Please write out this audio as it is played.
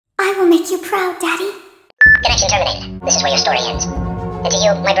will make you proud, Daddy. Connection terminated. This is where your story ends. And to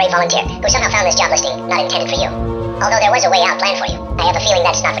you, my brave volunteer, who somehow found this job listing not intended for you. Although there was a way out planned for you, I have a feeling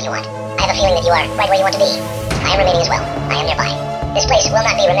that's not what you want. I have a feeling that you are right where you want to be. I am remaining as well. I am nearby. This place will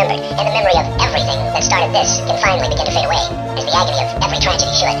not be remembered, and the memory of everything that started this can finally begin to fade away, as the agony of every tragedy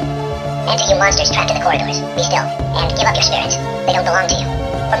should. And to you monsters trapped in the corridors, be still, and give up your spirits. They don't belong to you.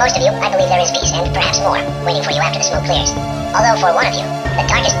 For most of you, I believe there is peace, and perhaps more, waiting for you after the smoke clears. Although for one of you, the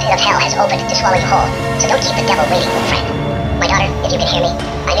darkest pit of hell has opened to swallow you whole, so don't keep the devil waiting, old friend. My daughter, if you can hear me,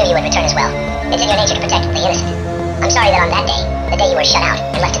 I knew you would return as well. It's in your nature to protect the innocent. I'm sorry that on that day, the day you were shut out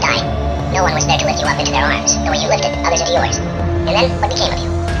and left to die, no one was there to lift you up into their arms, the way you lifted others into yours. And then, what became of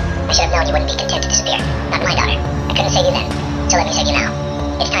you? I should have known you wouldn't be content to disappear. Not my daughter. I couldn't save you then, so let me save you now.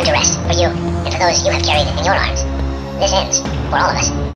 It's time to rest, for you, and for those you have carried in your arms. This ends, for all of us.